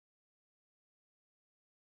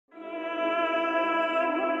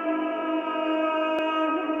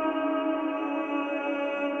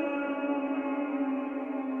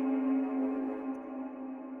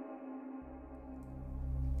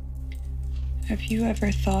Have you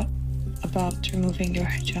ever thought about removing your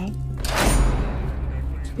hijab?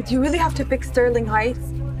 Do you really have to pick Sterling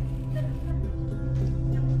Heights?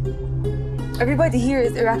 Everybody here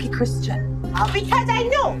is Iraqi Christian. Oh, because I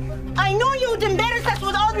know you'd embarrass us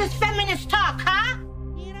with all this feminist talk, huh?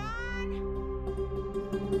 Niran?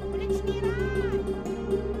 But it's Niran.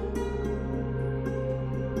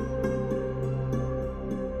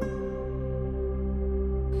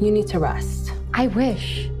 You need to rest. I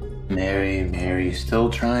wish. Mary, still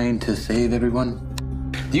trying to save everyone?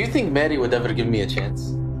 Do you think Mary would ever give me a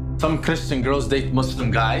chance? Some Christian girls date Muslim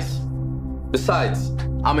guys. Besides,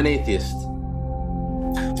 I'm an atheist.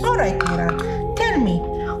 All right, Niran. Tell me,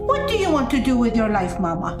 what do you want to do with your life,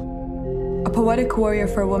 Mama? A poetic warrior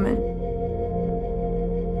for a woman.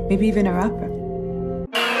 Maybe even a rapper.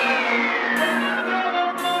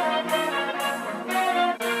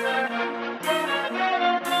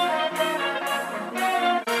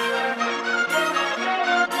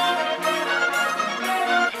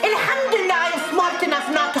 Alhamdulillah, I'm smart enough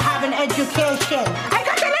not to have an education. I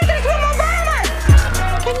got the letters from Obama!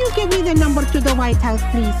 Can you give me the number to the White House,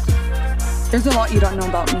 please? There's a lot you don't know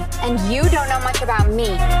about me. And you don't know much about me.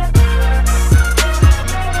 Look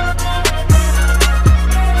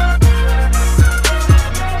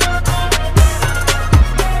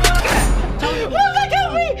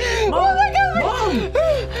at me! Look at me!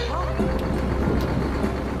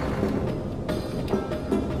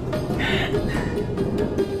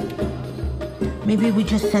 Maybe we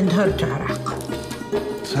just send her to Iraq.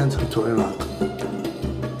 Send her to Iraq.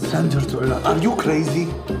 Send her to Iraq. Are you crazy?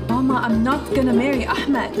 Mama, I'm not gonna marry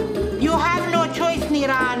Ahmed. You have no choice,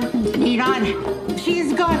 Niran. Niran, she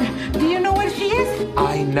is gone. Do you know where she is?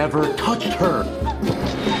 I never touched her.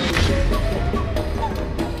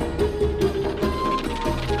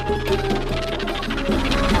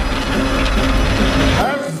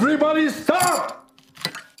 Everybody stop!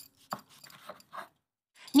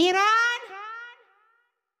 Niran!